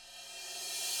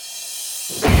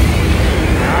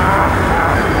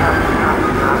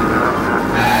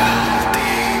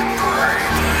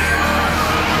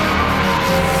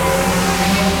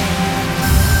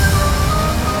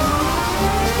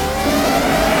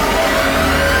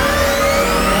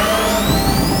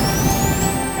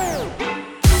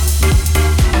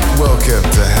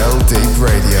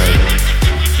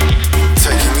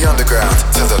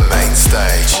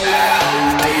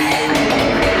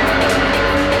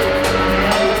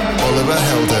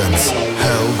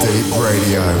Heldeep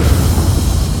Radio.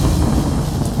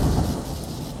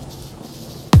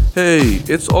 Hey,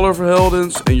 it's Oliver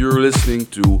Heldens and you're listening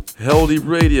to Heldeep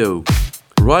Radio.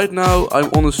 Right now I'm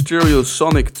on a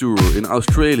Stereosonic tour in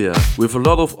Australia with a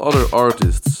lot of other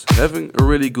artists, having a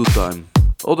really good time.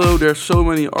 Although there's so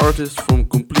many artists from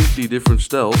completely different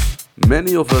styles,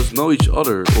 many of us know each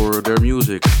other or their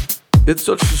music. It's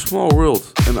such a small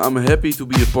world and I'm happy to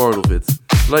be a part of it.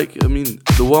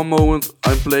 The one moment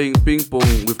I'm playing ping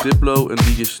pong with Diplo and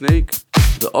DJ Snake,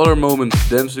 the other moment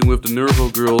dancing with the Nervo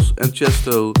Girls and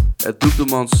Chesto at Duke the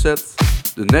Man's set,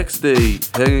 the next day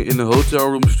hanging in a hotel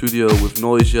room studio with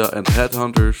Noisia and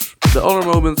Headhunters, the other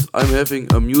moment I'm having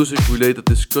a music related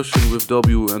discussion with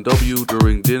W&W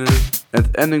during dinner, and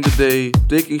ending the day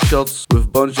taking shots with a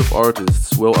bunch of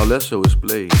artists while Alesso is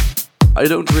playing. I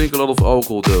don't drink a lot of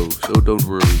alcohol though, so don't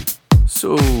worry.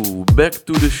 So, back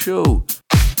to the show.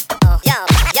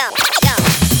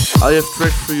 I have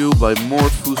tracks for you by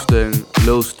Mort Fustang,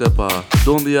 Lo Steppa,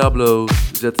 Don Diablo,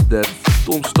 Zed Dead,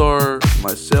 Tom Star,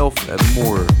 myself and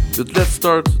more. But let's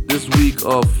start this week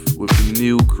off with the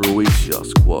new Croatia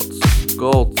squad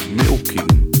called Milking.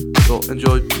 So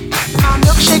enjoy. My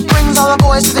milkshake brings all the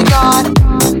boys to the yard.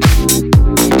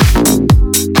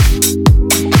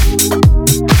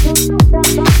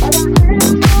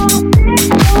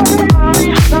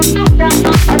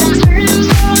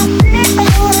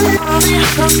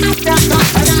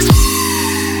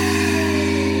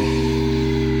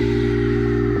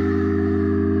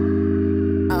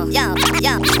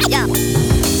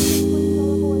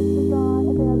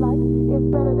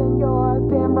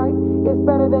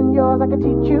 I could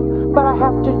teach you, but I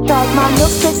have to charge. My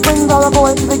milkshake brings all the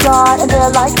boys to the yard, and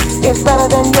they're like, it's better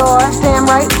than yours. Damn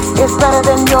right, it's better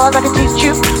than yours. I could teach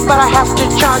you, but I have to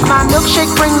charge. My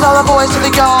milkshake brings all the boys to the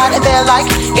yard, and they're like,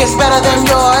 it's better than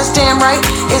yours. Damn right,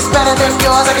 it's better than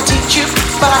yours. I could teach you,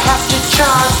 but I have to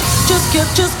charge.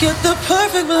 Just get the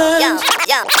perfect blend.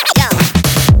 Yeah.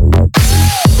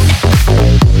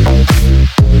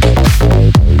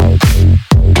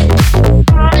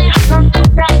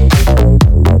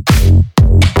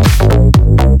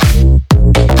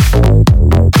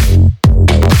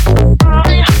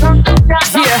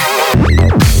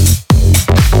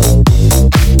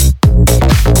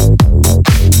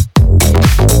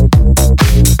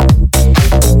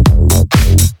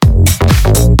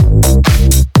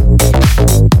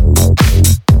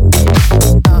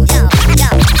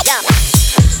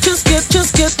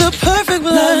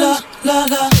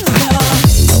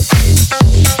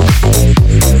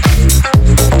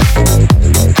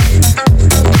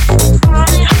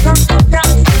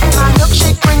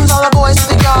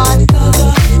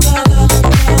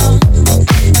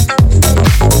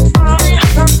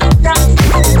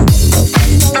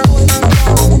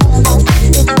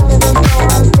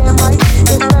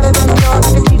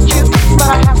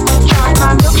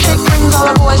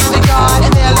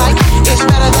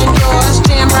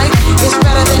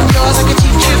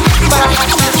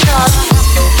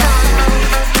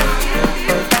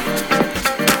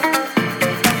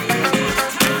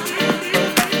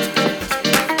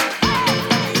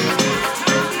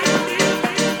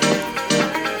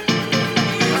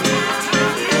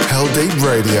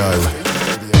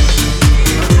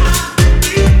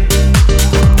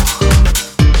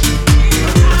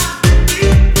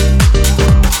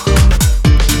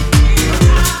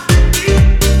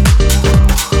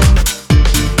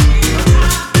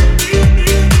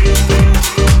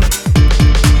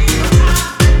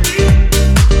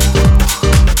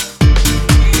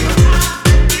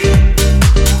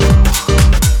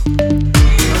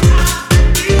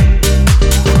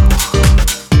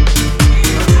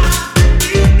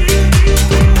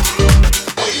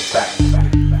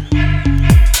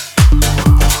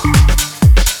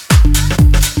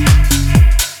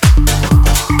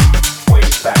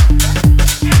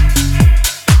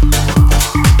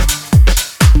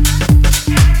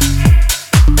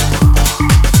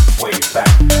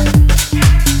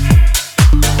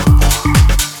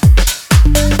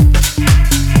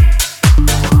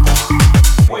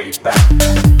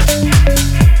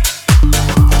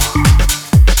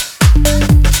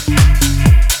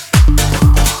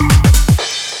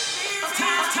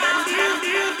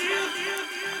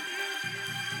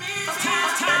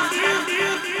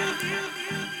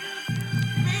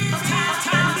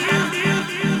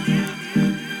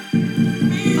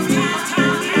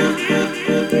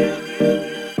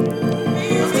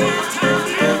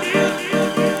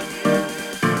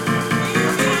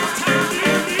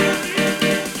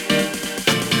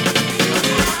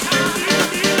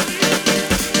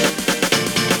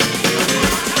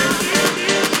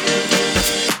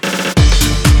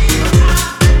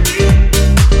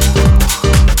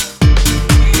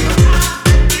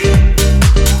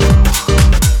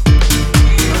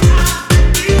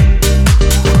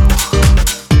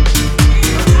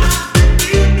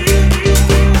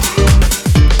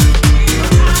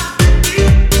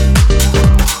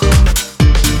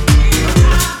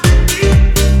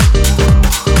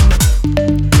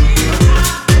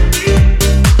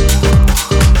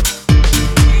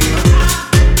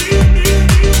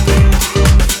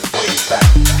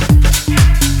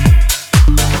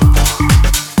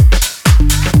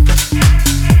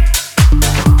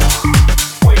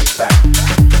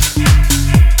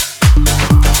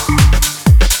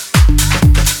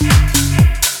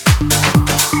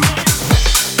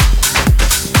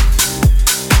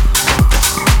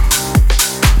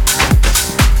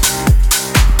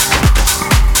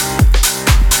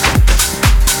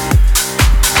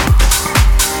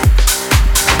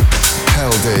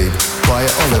 Heldeep by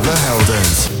Oliver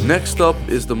Heldens. Next up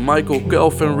is the Michael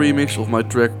Calfan remix of my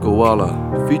track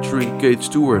Koala, featuring Kate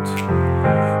Stewart.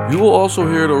 You will also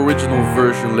hear the original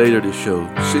version later this show,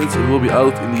 since it will be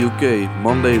out in the UK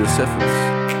Monday the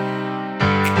 7th.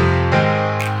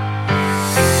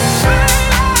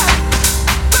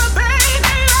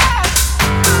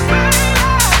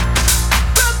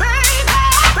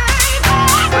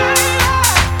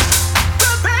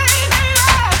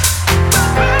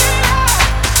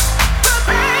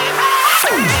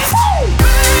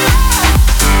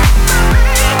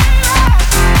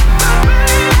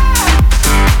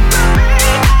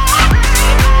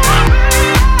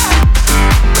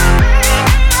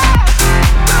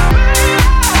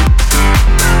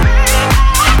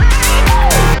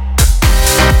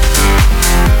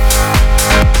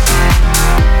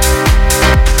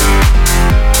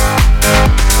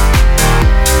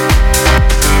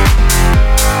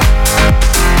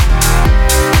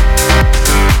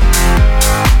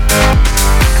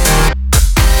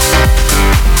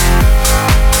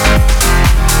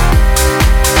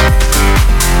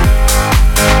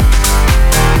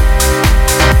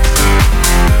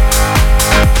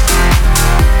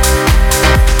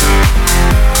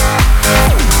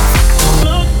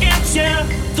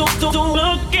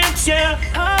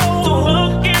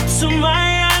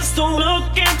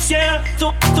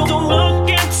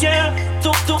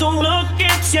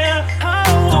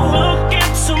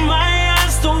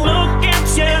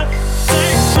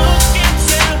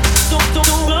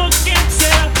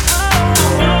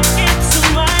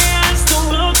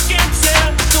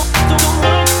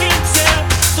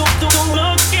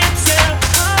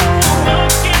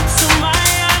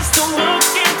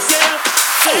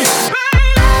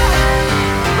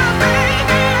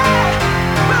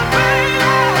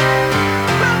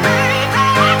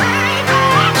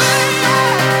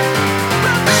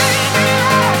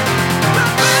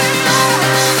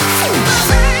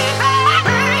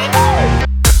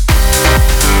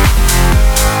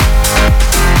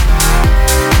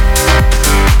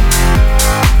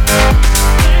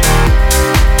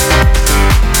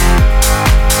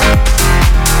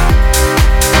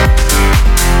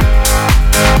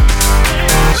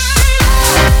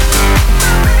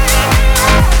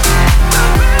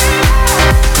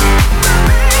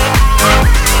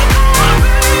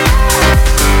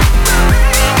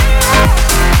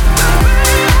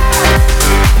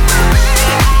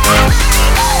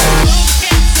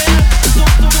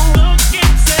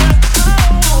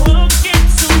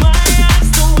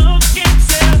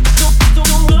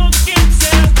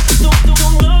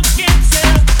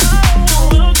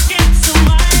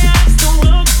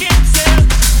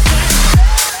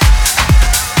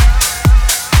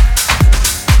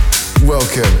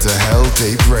 Welcome to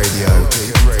Heldeep Radio.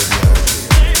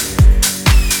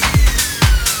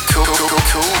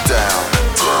 Cool down.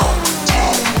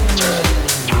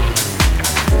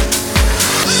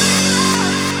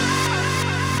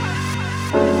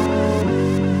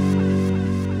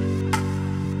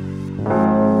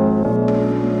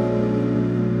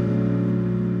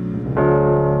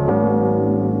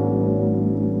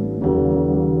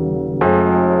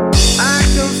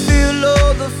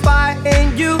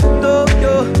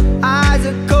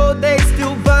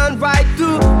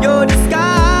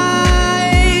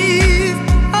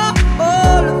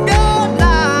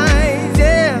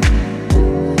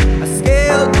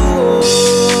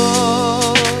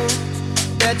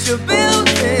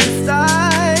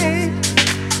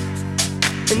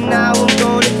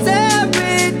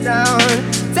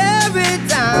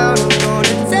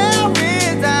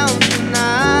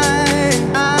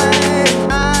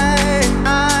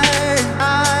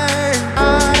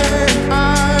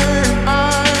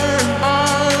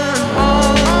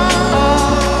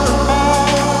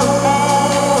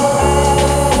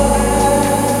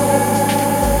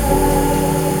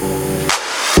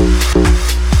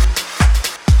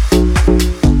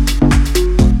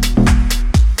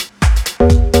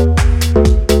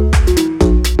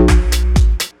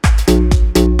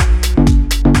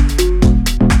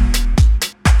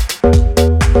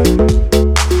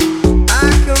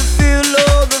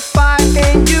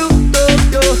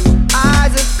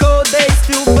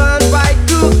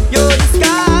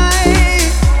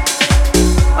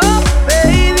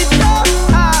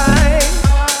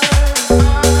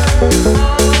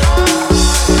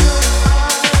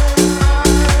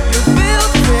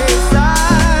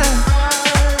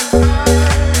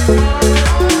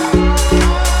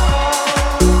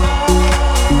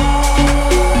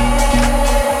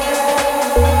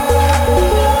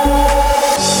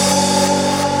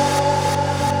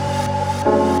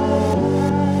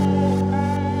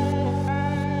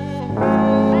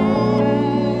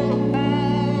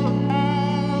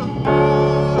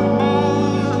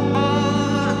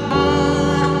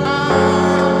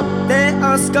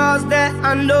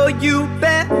 I know you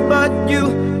bet, but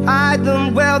you hide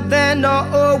them well. They're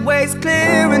not always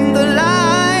clear in the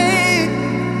light.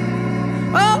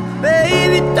 Oh,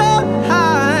 baby, don't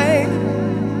hide.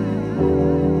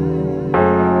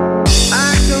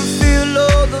 I can feel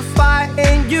all the fire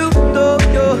in you, though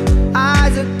your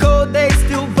eyes are cold, they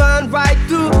still burn right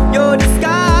through your disguise.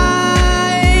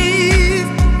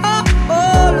 Oh,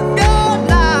 all of your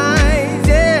lies,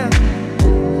 yeah.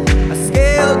 I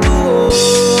scaled the walls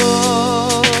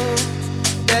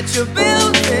that you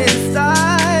built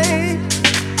inside,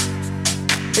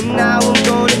 and now I'm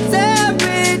gonna tear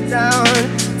it down,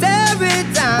 tear it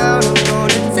down. I'm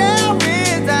gonna tear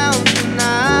it down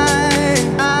tonight.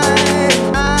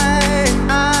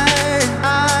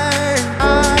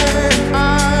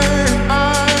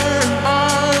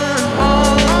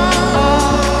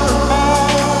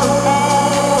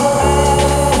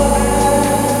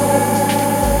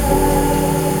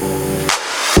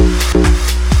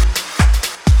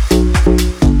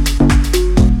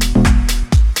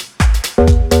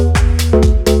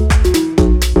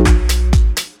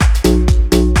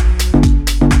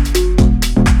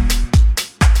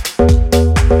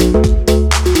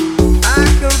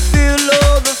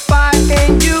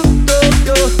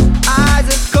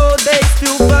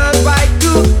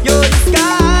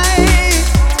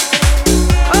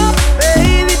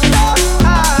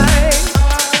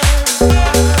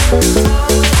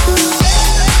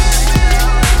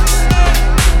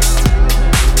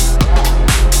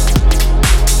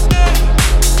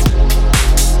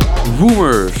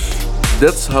 Rumors.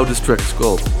 That's how this track is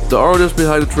called. The artist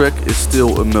behind the track is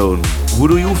still unknown. Who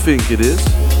do you think it is?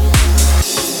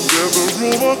 There's a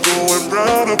rumor going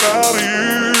round about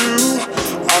you.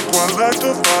 I'd quite like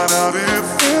to find out if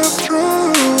it's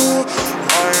true.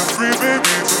 I am free,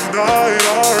 baby, tonight,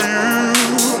 are you?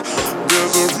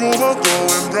 There's a rumor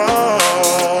going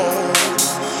round.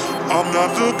 I'm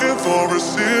not looking for a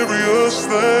serious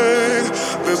thing.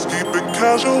 Let's keep it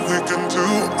casual, we can do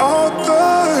our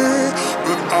thing.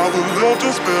 But I would love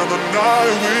to spend the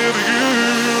night with you.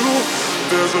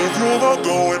 There's a rumor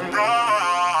going round.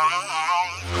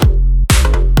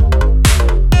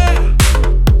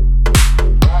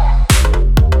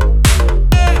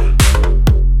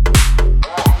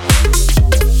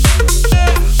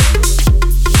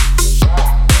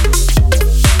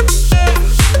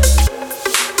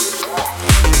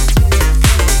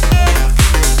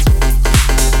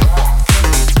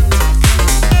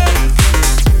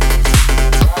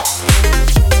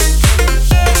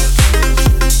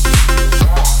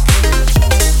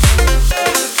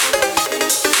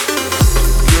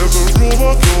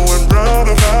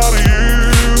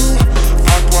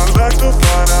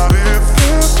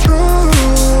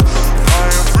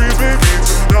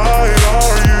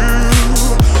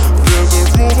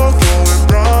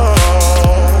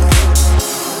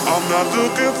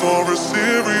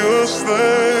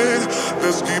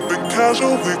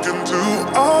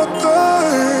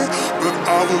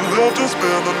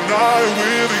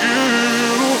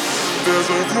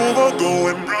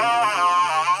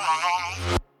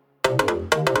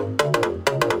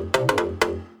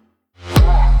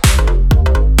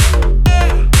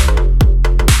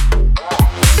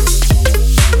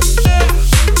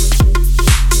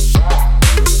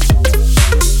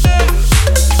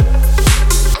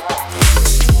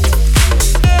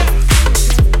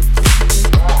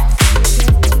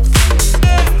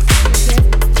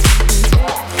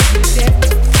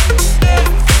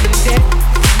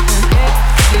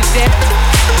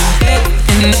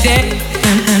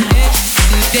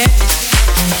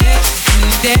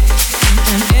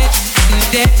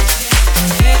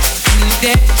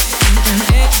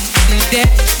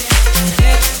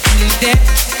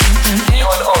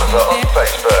 Join Oliver on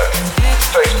Facebook.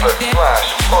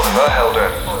 Facebook/Oliver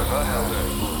Helden.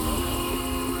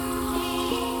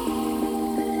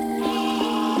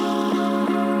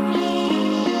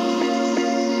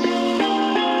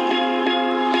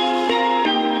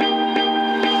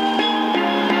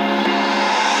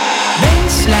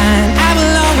 Baseline, I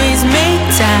will always make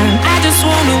time. I just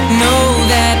wanna know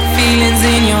that feeling's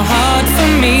in your heart for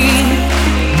me.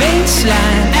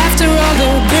 Baseline, after all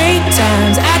the great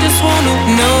times, I just wanna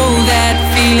know that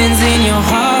feeling's in your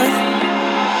heart.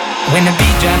 When the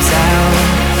beat drops out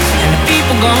and the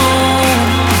people gone,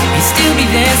 you still be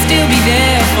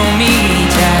there for me,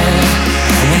 child.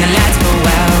 And when the lights go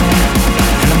out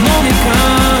and the morning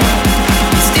comes,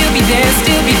 you still be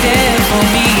there for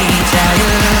me,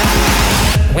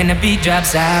 child. When the beat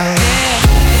drops out.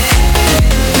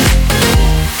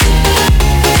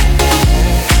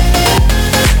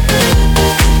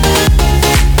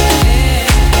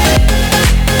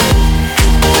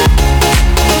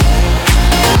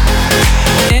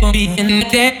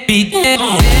 that beat.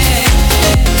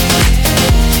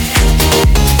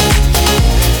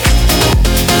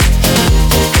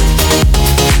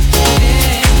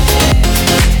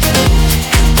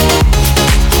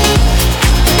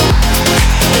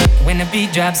 When the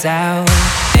beat drops out,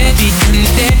 that beat,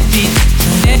 that beat,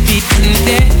 that beat,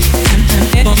 that beat, that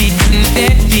beat,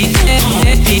 that beat, that beat,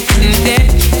 that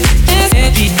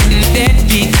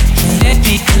beat, that beat, that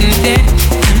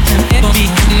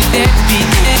beat, that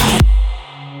beat.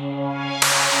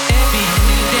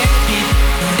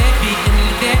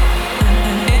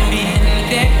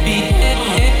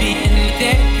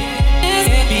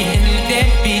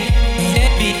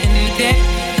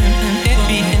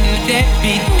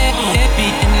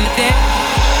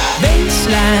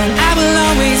 I will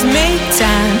always make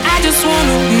time. I just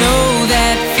wanna know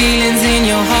that feeling's in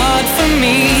your heart for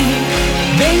me.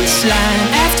 Baseline,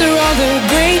 after all the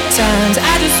great times,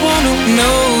 I just wanna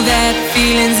know that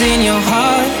feeling's in your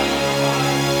heart.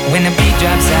 When the beat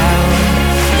drops out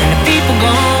and the people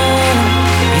gone,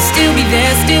 you still be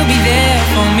there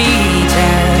for me,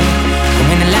 child. And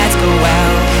when the lights go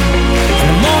out and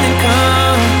the morning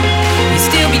comes, you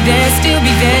still be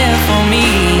there for me,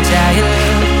 child.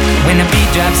 When the beat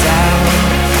drops out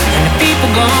and the people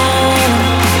gone,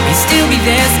 you still be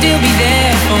there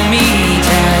for me,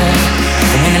 child.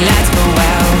 And when the lights go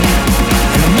out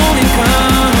and the morning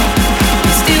comes,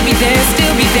 you still be there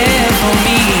for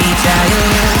me,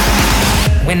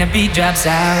 child. When the beat drops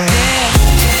out.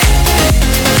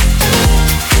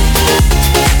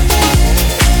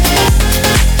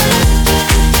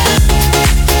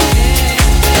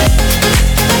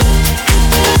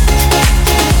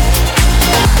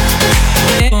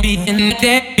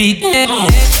 That beat,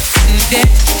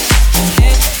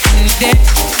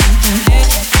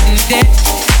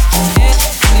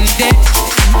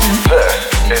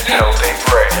 This is Heldeep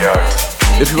Radio.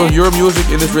 If you want your music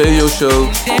in this radio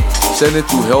show, send it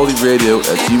to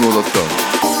heldeepradio@gmail.com.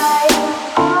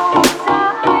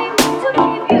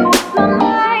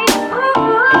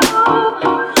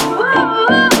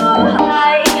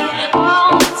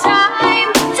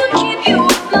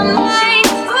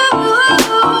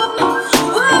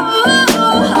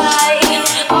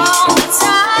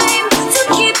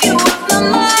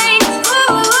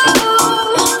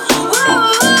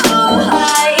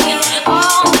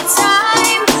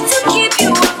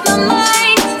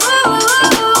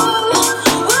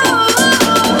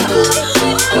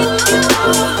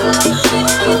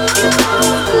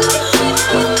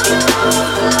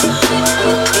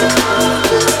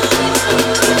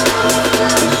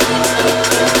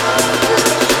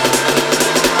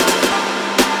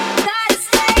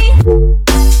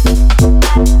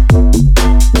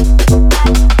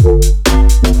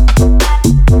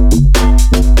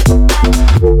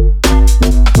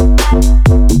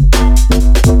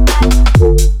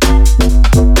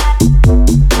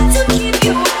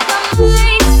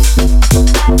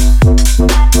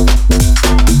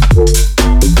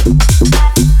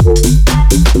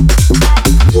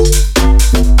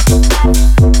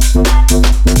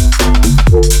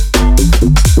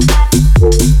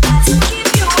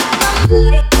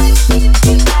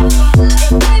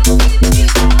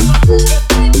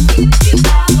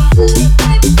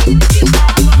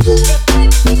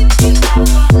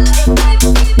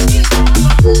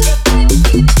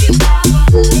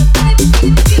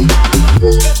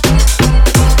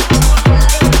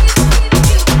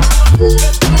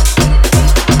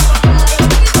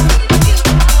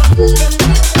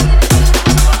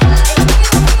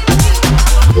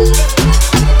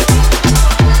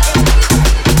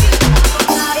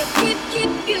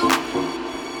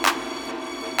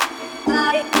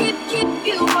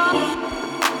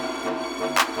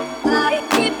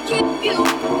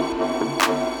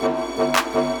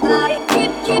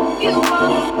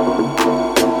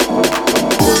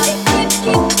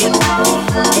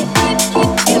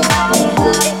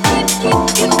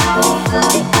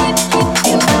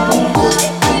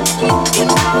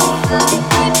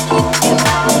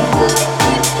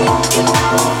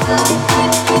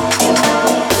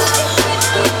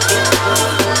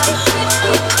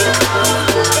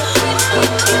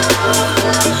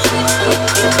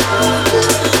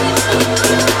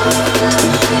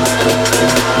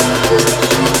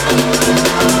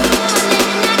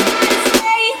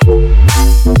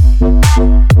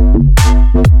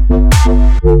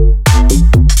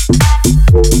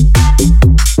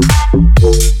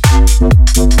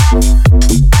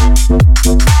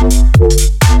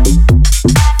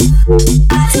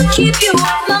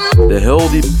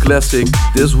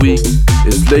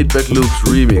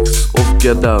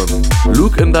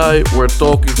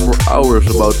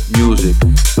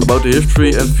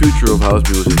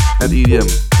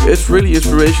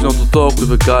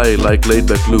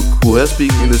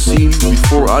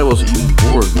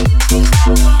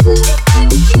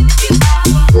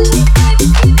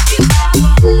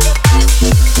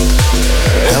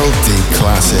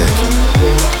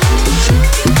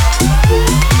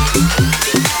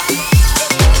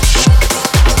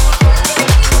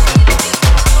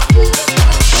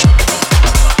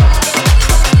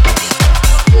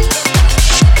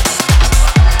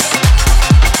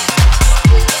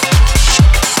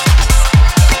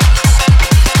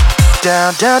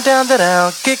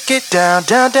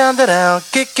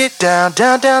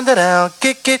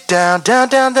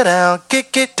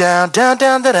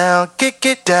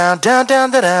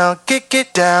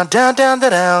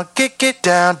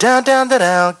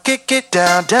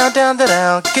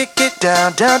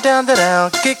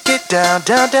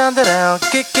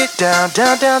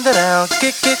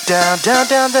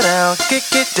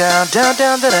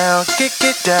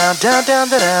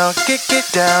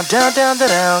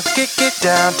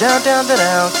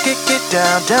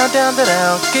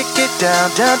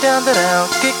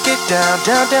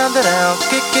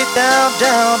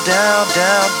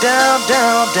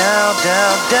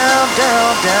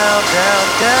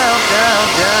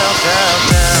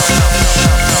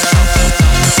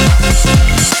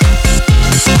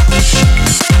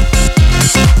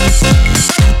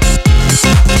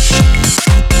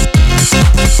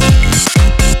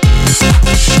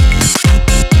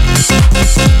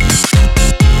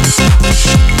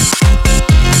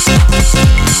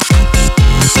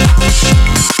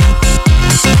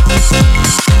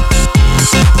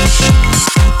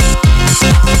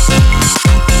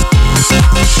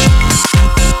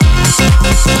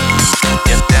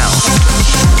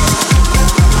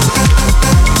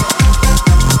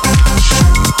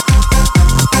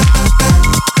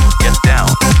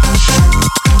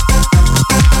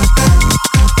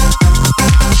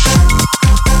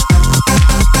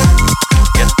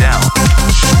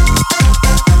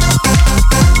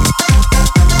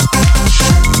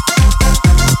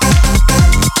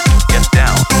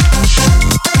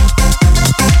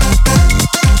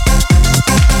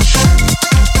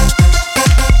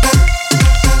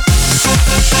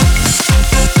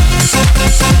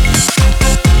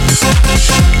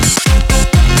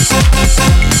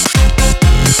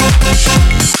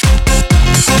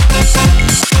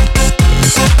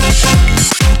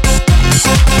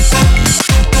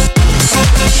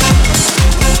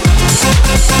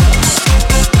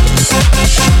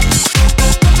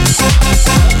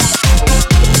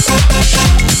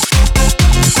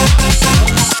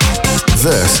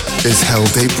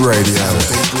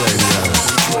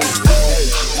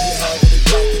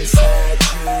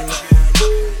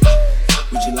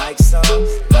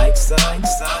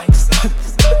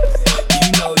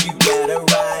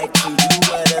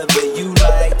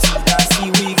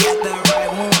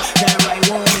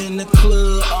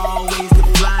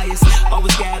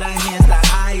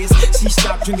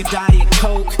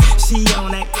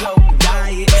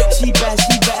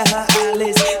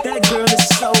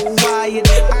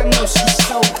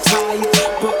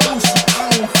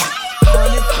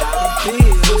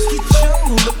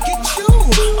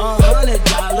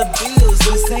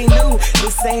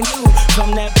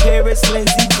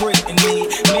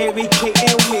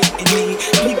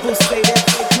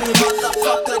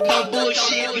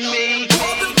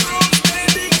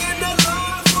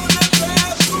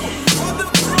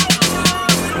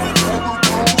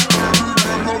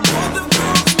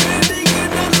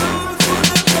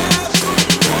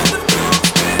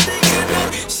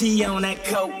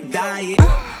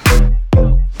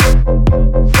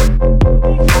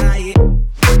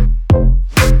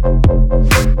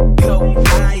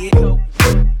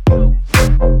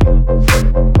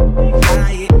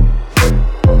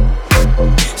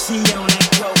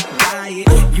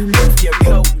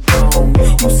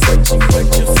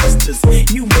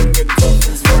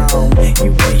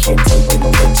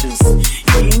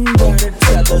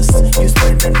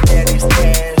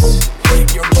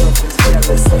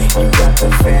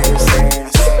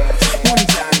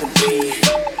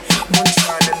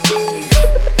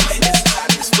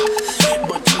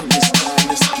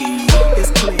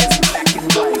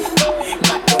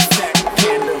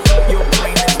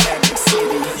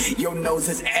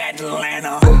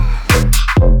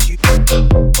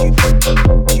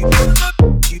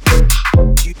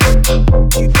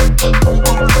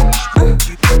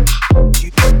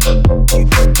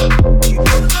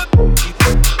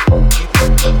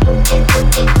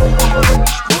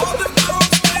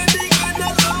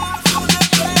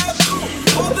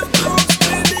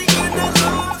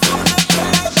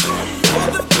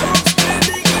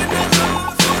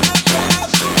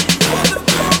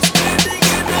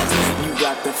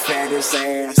 fattest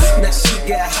ass. Now she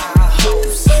got high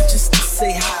hopes just to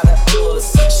say hi to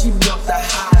us. She want the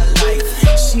high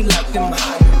life. She like them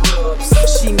high rubs.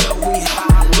 She know we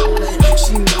high rollin'.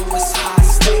 She know it's high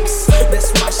stakes.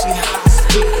 That's why she high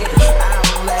spittin'. I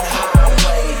on that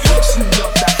highway. She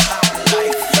want the high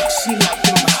life. She like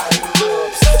them high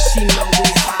rubs. She know we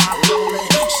high rollin'.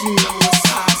 She know it's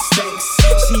high stakes.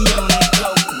 She on that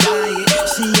coke diet.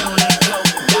 She on that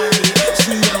coke diet.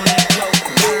 She on that coke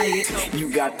diet. You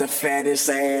got the fattest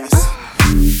ass.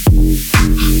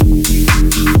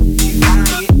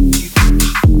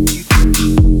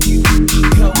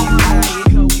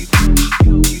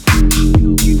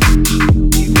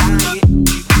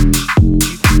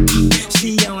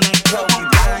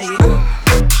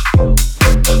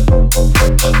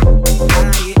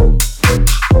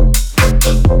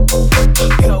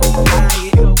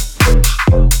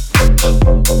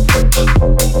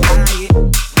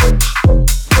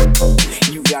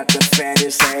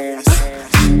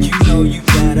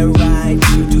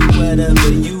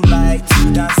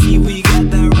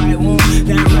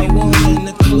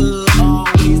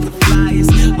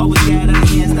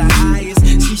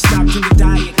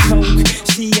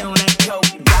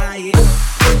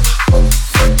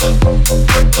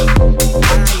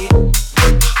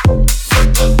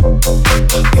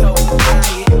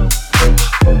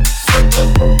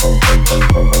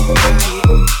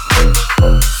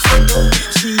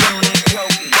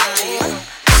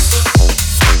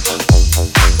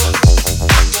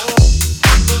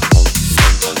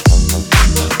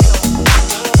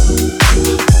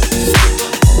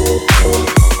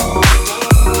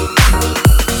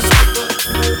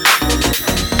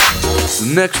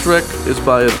 The next track is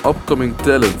by an upcoming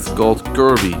talent called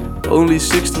Kirby, only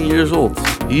 16 years old.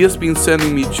 He has been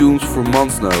sending me tunes for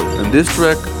months now, and this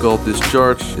track called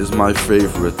Discharge is my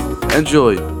favorite.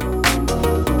 Enjoy!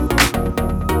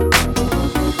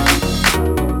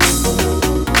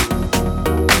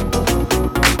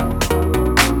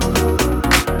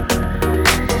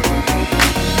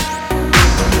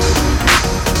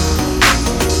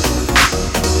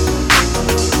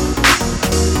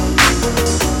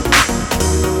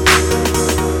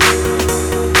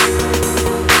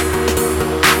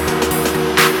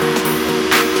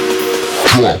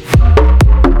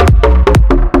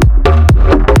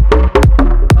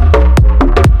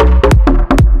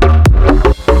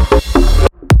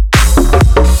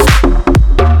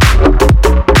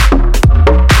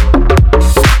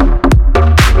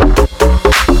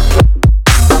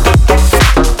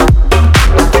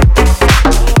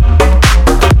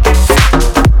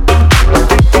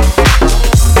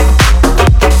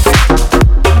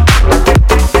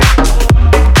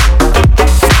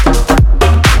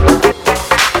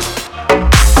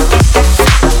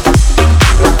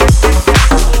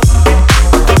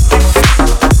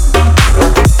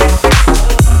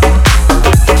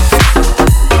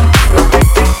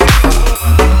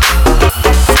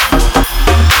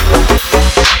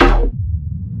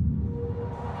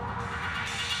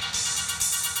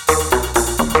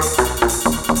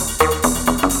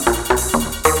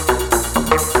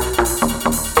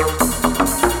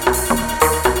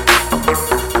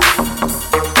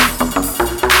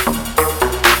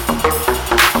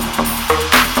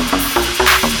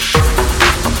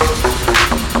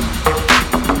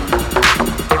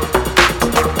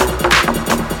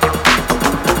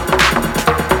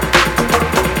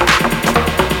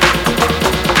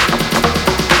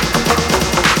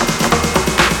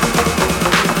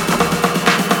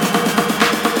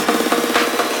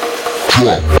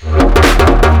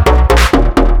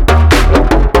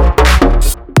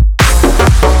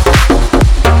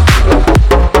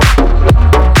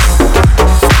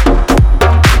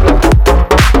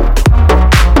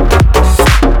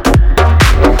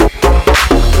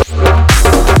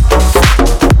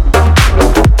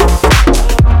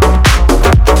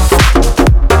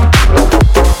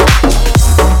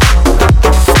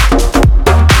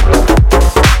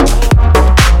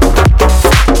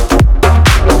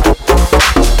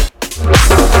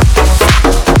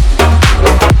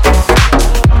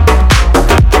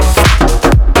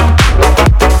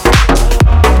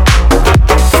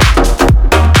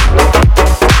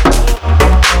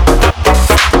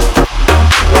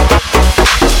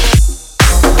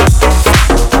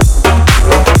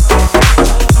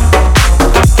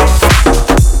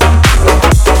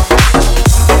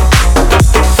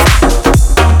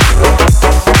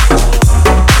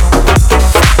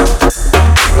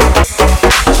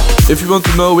 If you want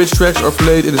to know which tracks are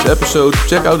played in this episode,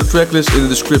 check out the tracklist in the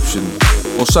description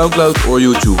on SoundCloud or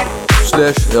YouTube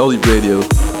 /Heldeep Radio.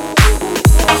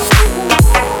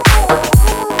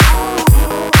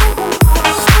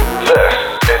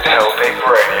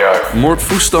 Mort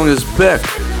Fustang is back.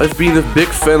 I've been a big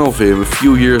fan of him a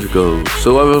few years ago,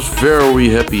 so I was very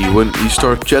happy when he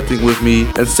started chatting with me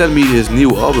and sent me his new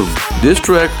album. This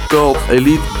track, called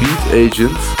Elite Beat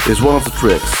Agent, is one of the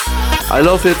tracks. I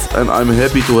love it and I'm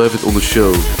happy to have it on the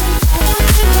show.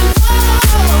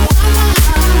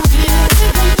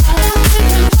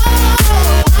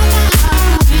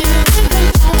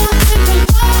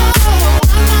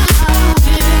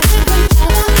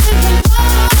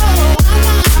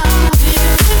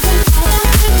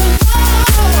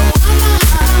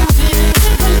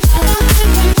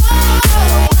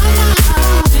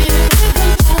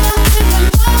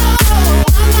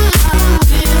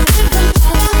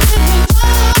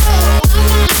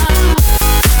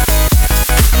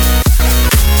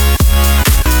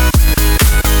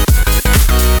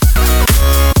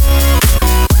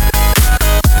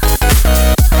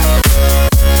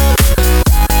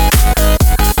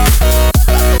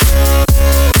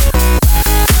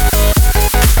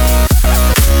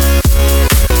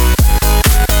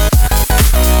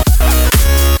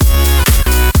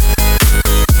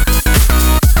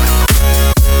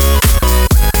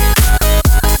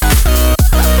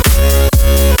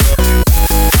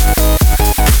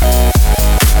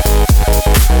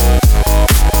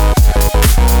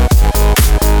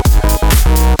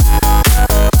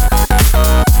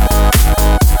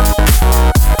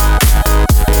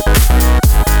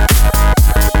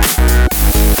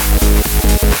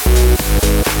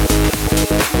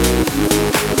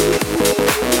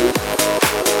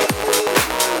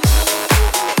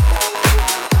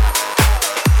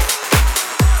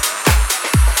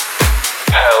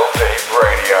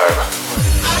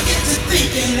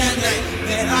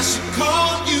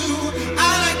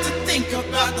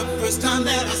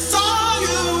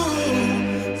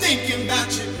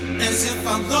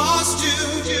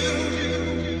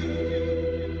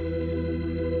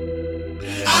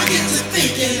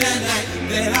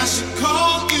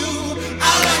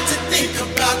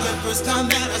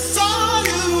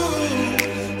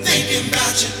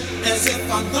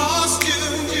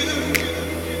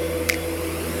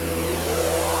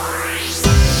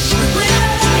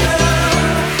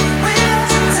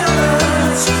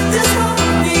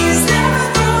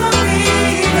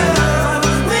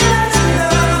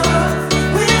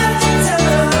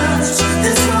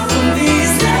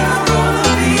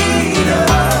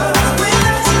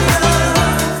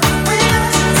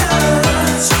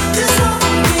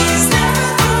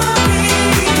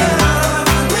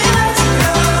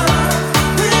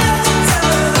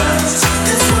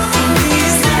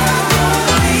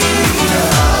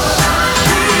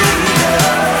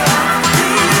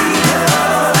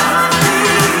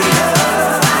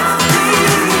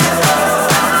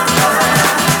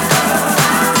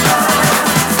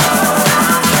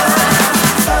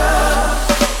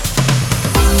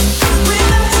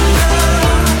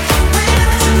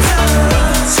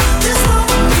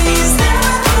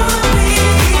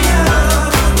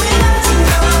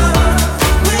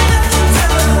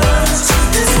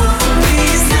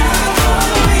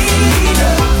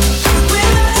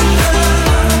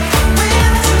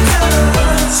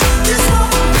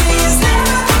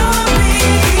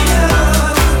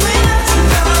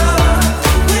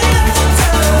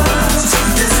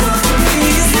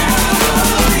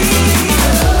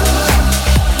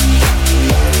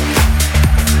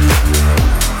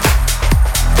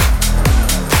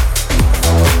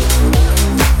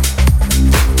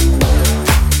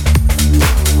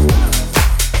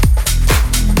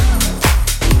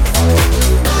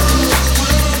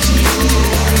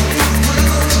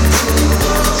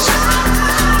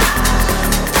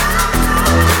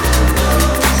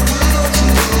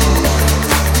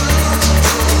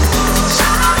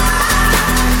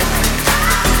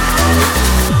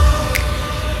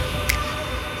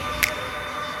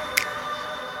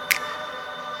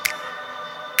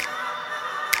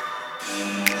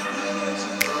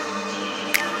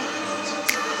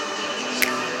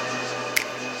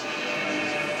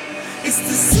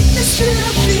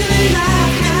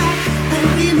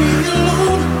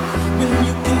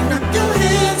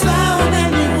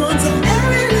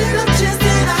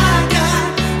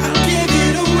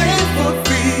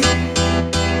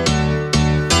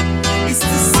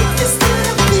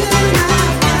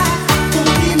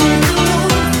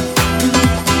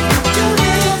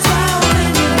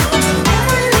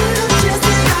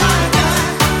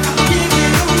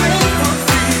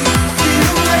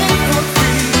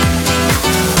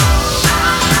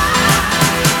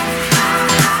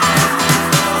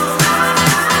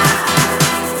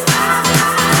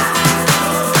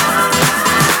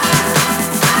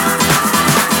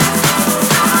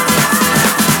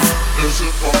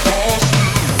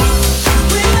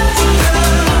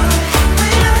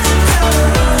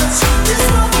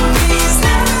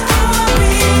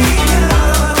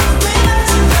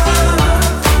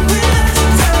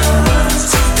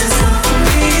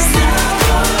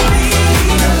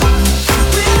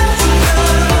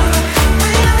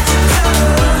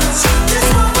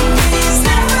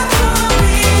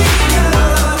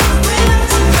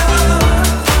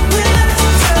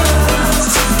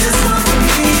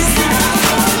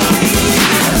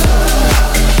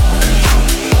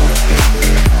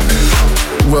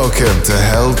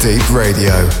 Heldeep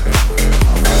Radio.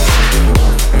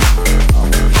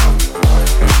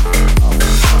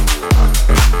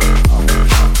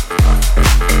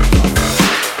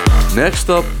 Next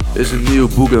up is a new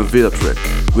Bougainvillea track,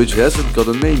 which hasn't got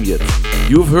a name yet.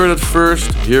 You've heard it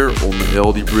first here on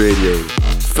Heldeep Radio.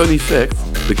 Funny fact,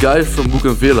 the guy from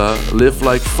Bougainvillea lived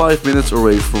like 5 minutes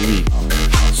away from me.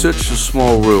 Such a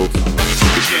small world.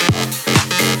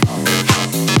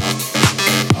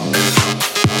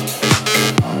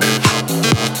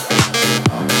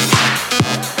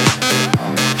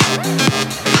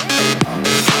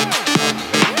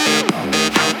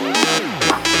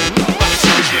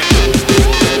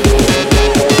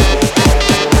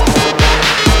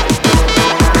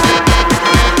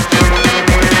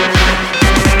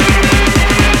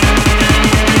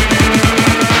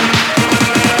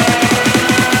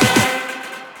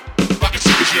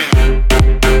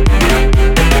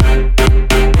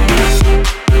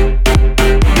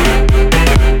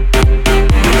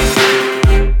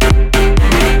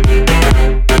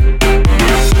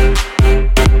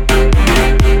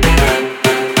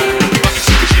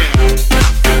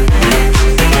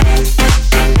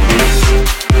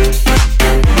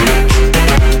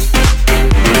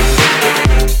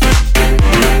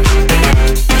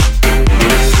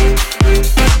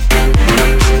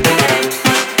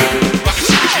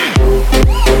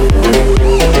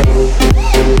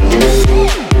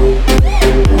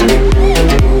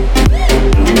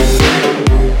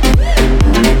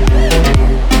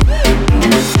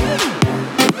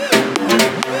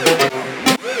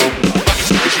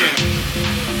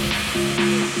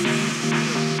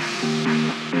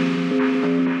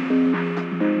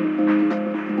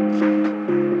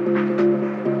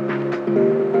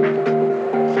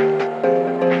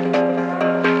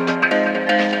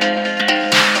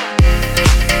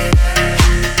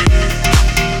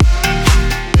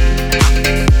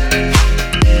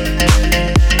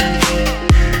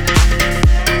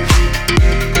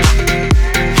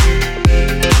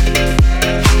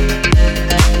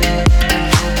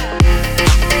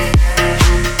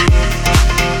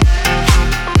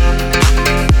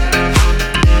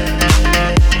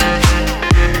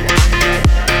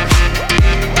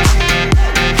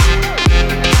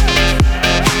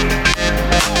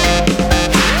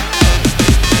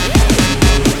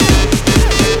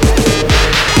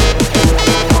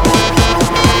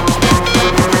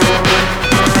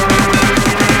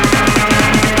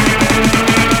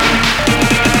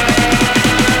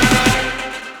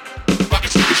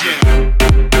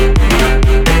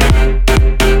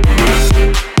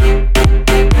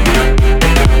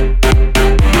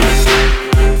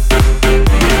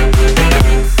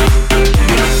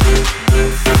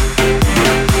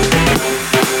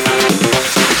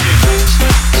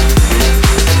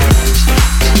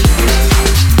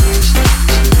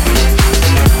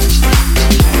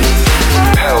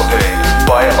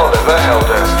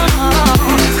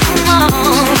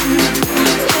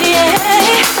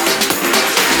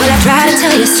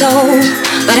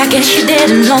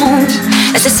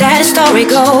 Story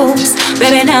goes,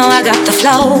 baby, now I got the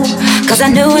flow, 'cause I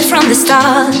knew it from the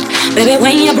start, baby,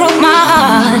 when you broke my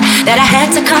heart, that I had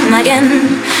to come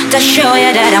again, to show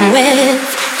you that I'm with.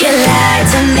 You lied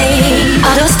to me,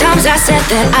 all those times I said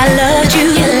that I loved you.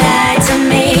 You lied to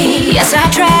me, yes I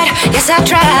tried,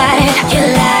 you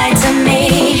lied to me,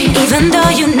 even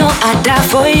though you know I'd die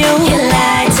for you. You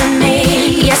lied to me,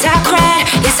 yes I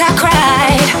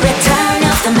cried, return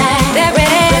of the man, there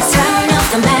it is, return of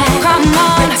the man, come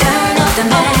on, return of the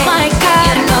man, oh my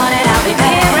God, you know that I'll be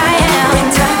back, here I am,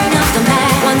 return of the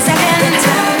man, once again,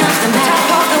 return of the man,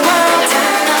 top of the world,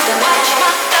 return of the man,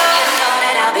 you know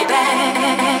that I'll be back.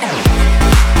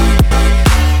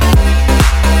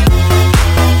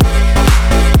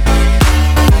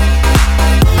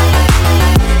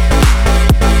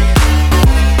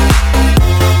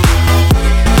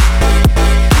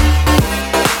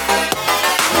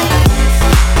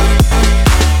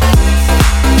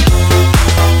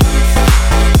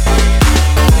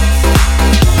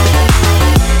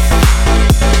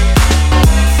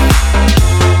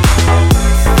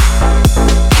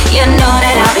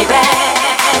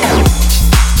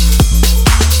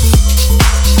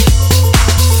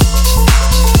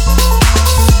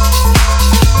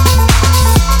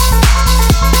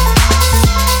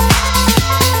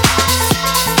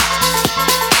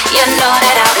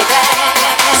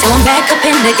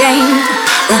 The game,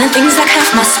 running things like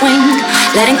half my swing,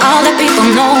 letting all the people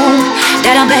know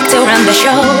that I'm back to run the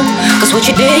show. 'Cause what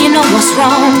you did, you know what's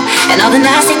wrong, and all the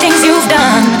nasty things you've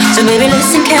done. So baby,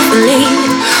 listen carefully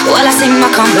while I sing my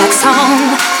comeback song.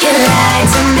 You lied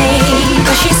to me,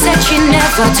 'cause she said she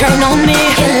never turned on me.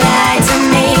 You lied to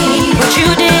me. But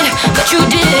you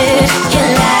did. You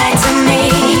lied to me.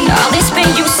 All this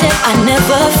pain you said I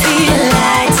never feel. You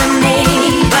lied to me.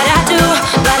 But I do.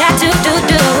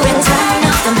 Return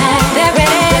of the man. There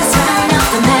it is. Return of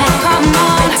the man. Come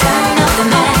on. Return of the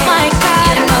man. Oh my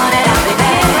God. You know that I'll be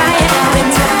there. Right now.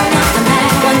 Return of the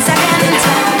man. Once again.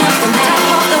 Return of the man.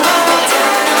 Top of the world.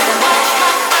 Return of the man.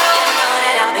 You know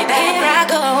that I'll be there. Here I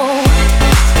go.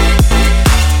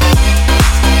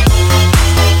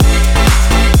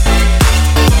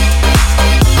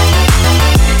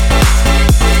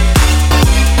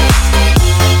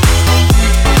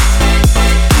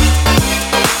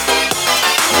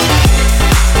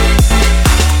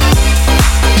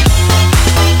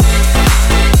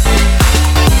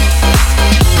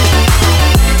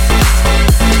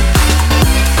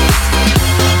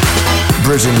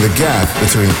 Bridging the gap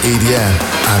between EDM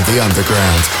and the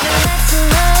underground.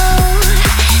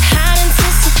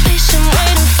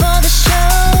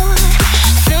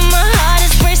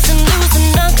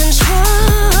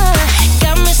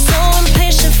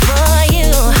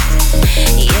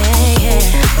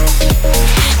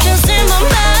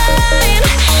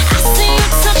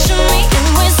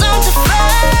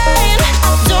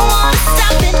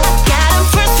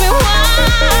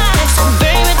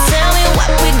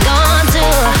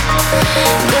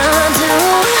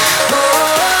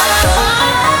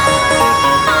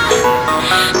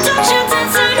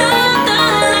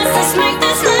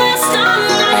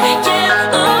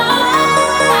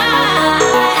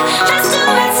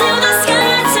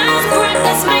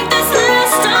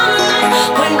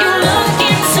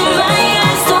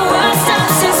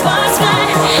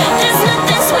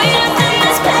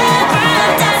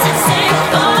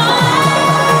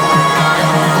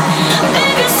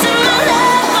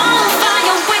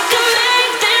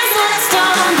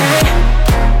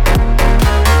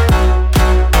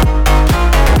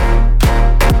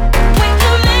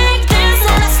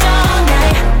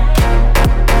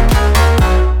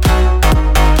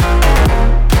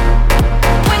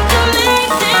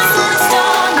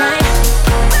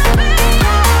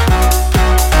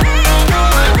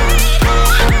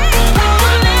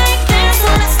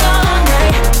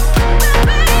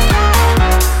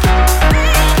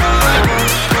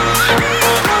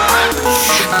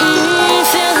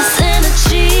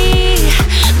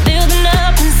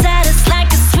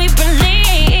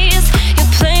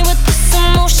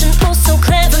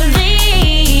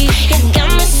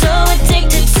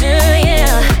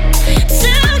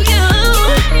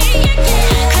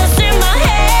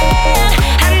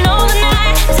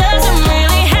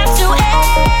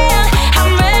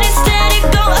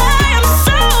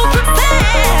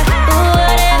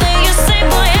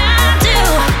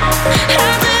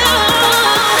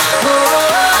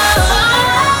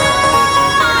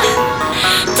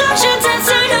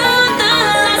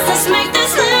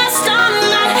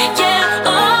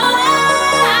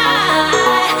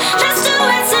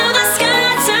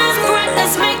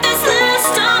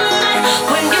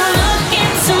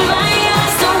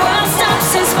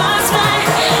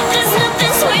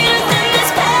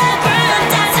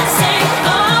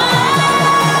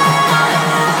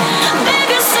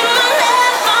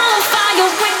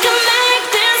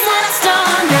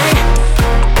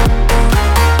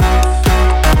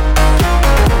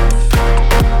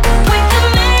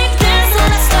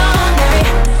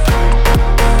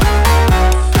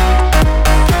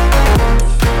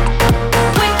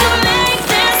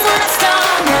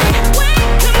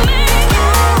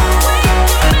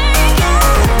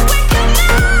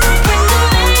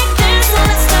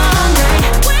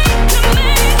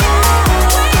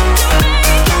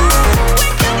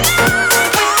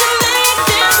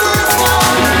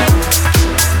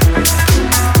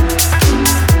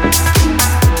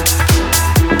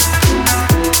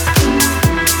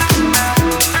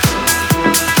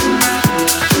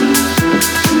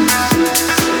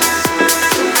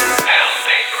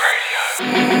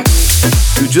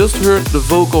 Just heard the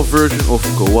vocal version of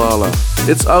Koala.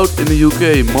 It's out in the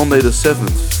UK Monday the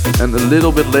 7th and a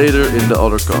little bit later in the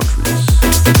other countries.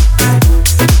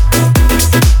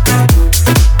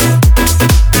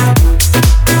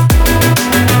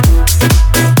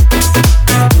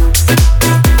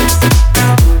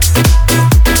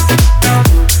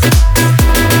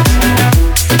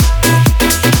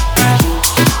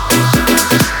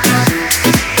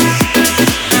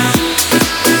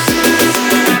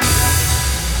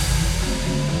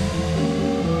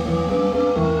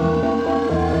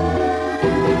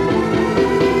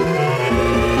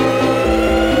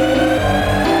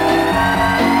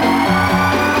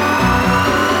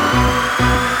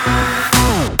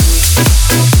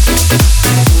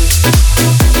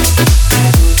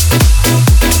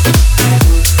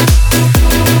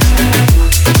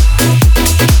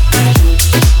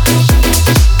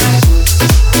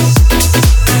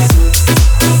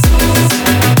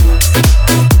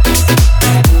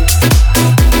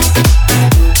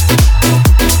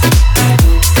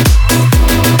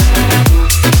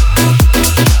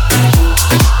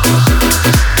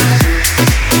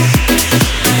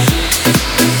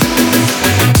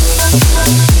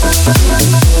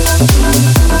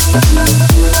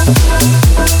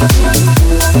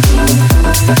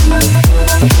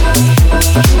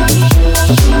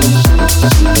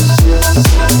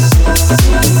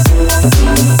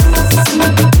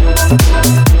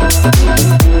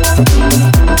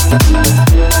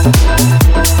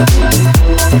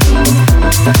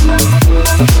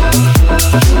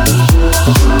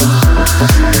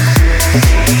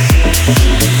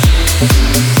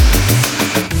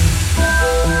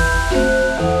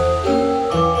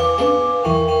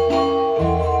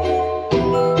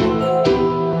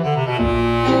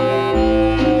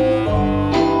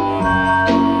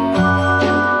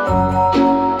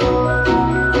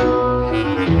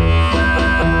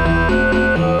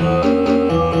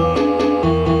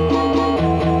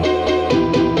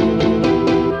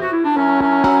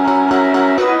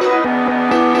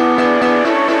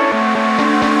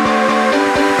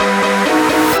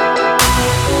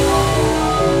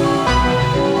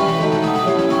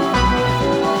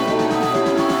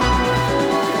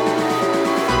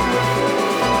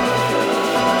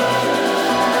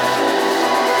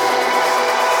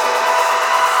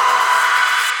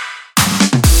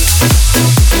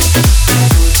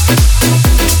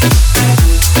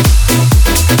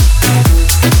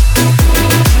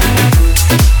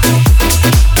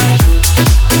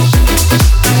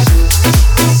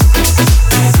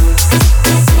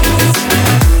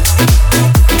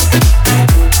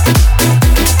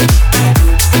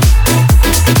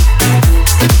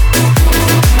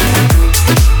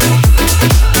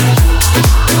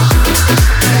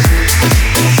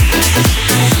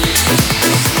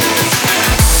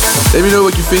 Let me know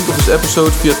what you think of this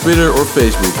episode via Twitter or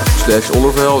Facebook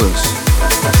 /Oliver Heldens.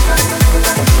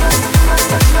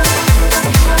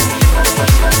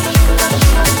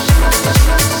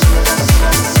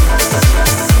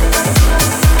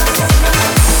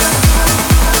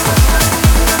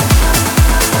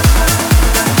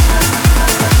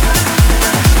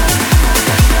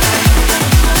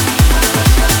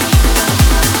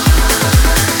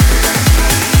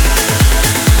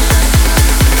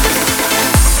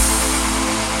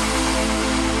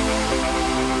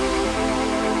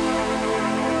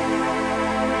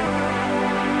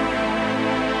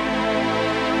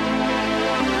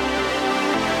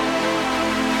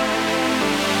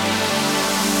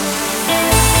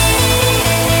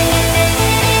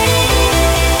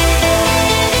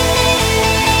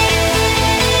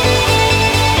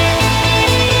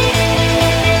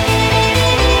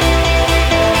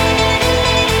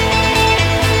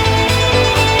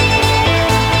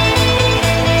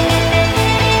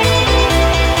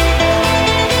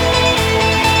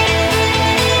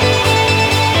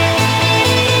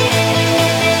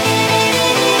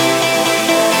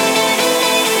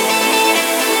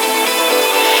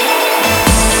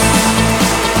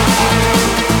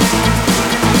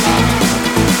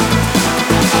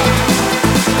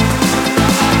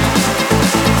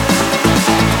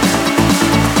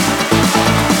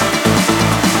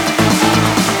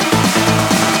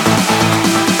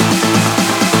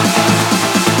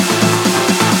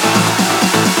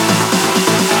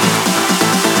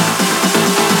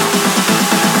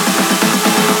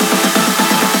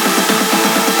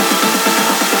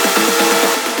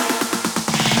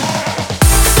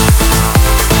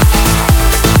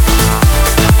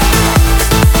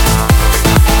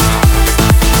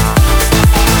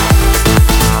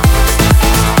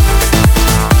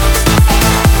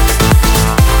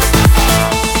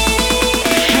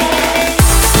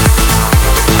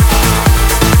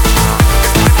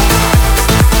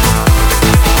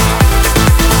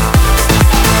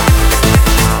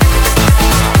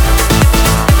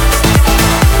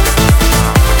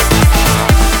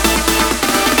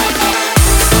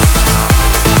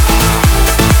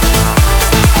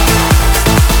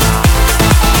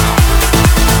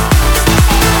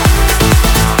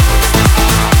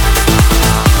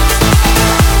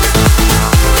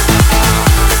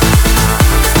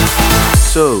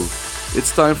 So,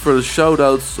 it's time for the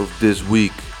shoutouts of this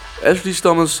week. Ashley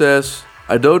Stammen says,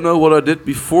 I don't know what I did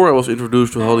before I was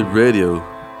introduced to Heldeep Radio.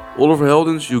 Oliver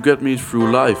Heldens, you get me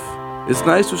through life. It's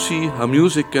nice to see how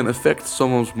music can affect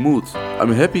someone's mood.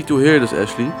 I'm happy to hear this,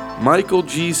 Ashley. Michael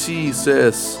GC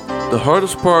says, the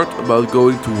hardest part about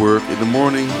going to work in the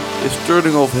morning is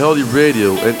turning off Heldeep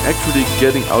Radio and actually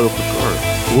getting out of the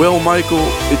car. Well, Michael,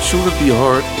 it shouldn't be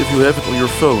hard if you have it on your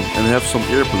phone and have some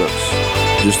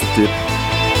earplugs. Just a tip.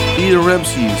 Ian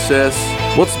Ramsey says,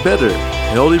 what's better,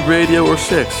 Heldeep Radio or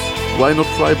sex? Why not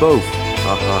try both?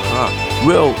 Ha ha ha.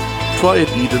 Well, try it,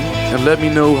 Eden, and let me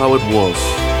know how it was.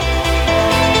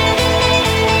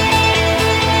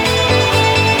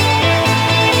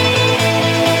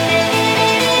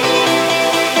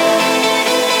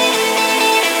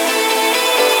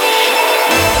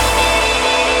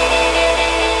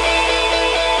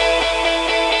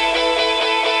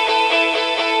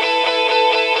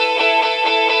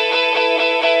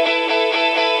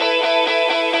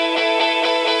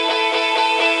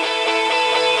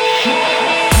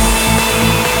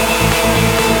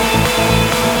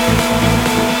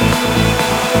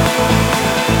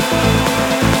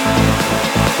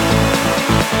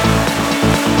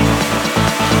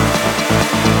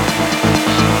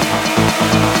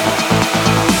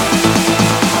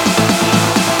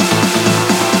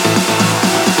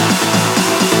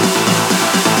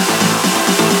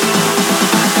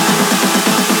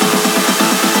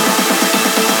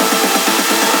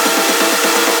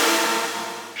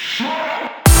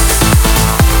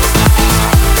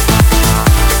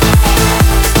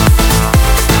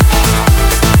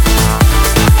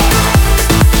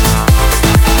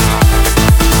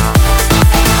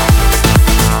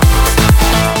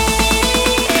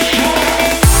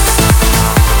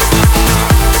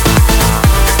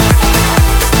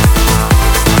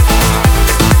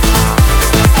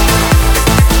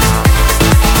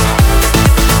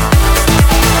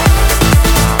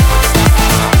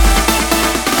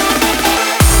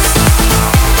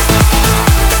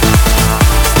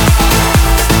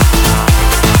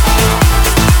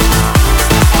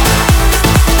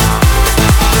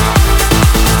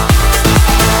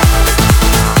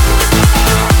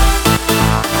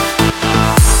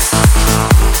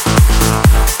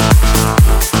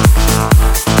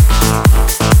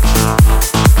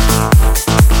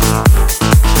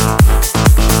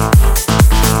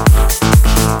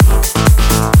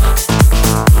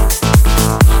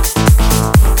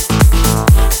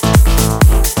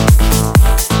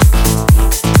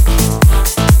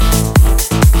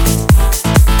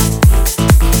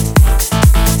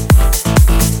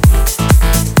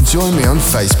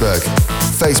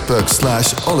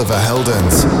 Facebook/Oliver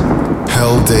Heldens.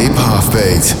 Heldeep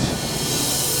Halfbeat.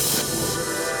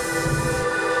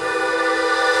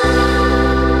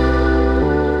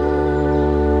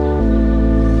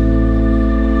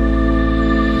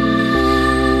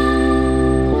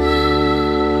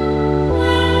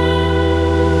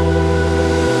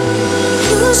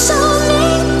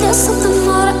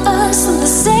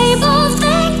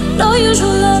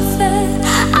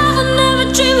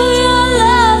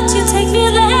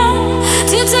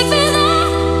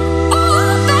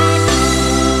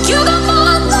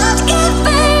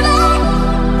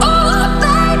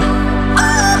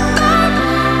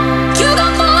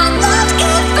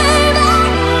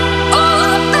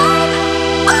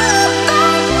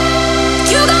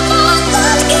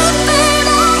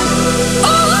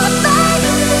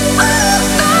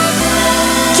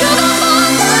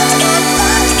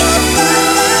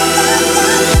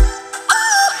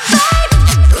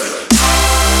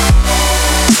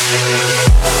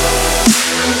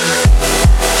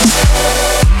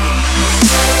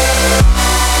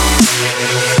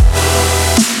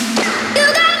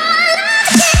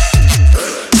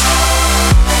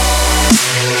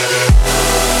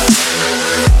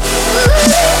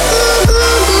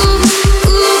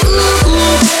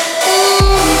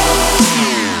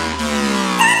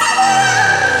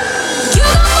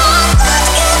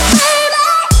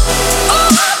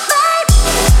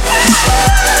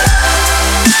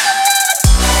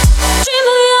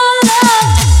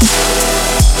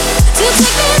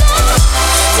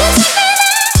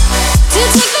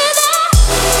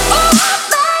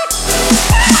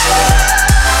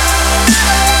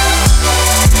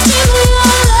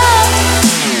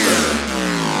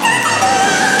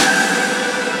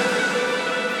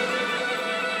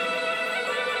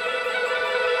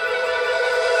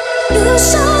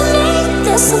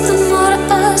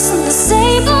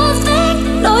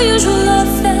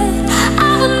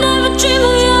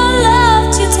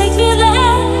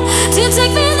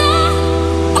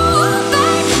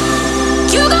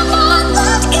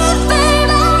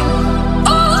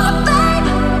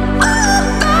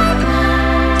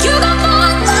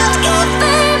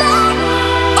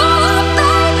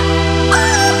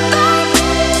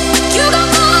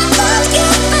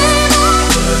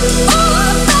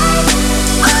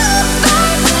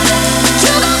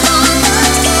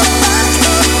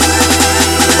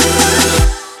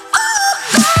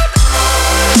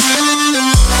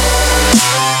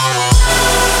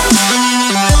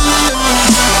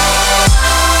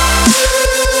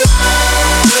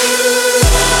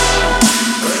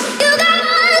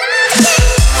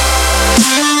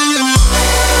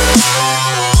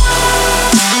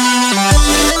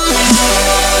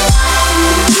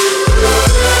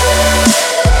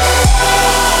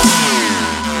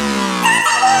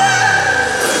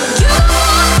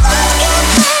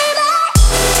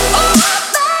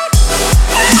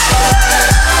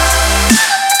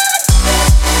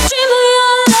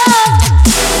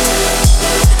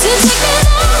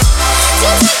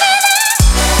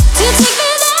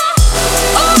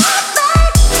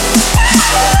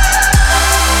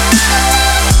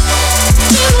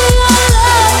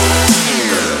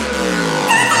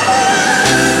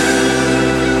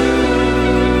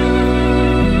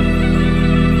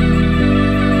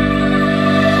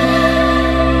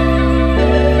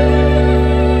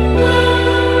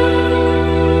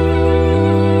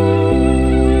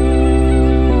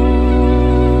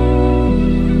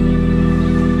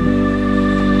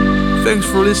 Thanks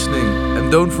for listening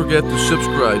and don't forget to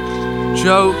subscribe.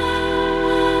 Ciao!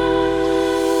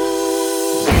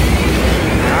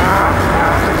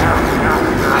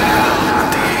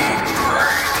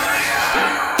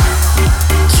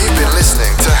 You've been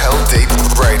listening to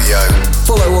Heldeep Radio.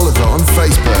 Follow Oliver on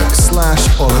Facebook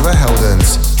 /Oliver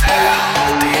Heldens.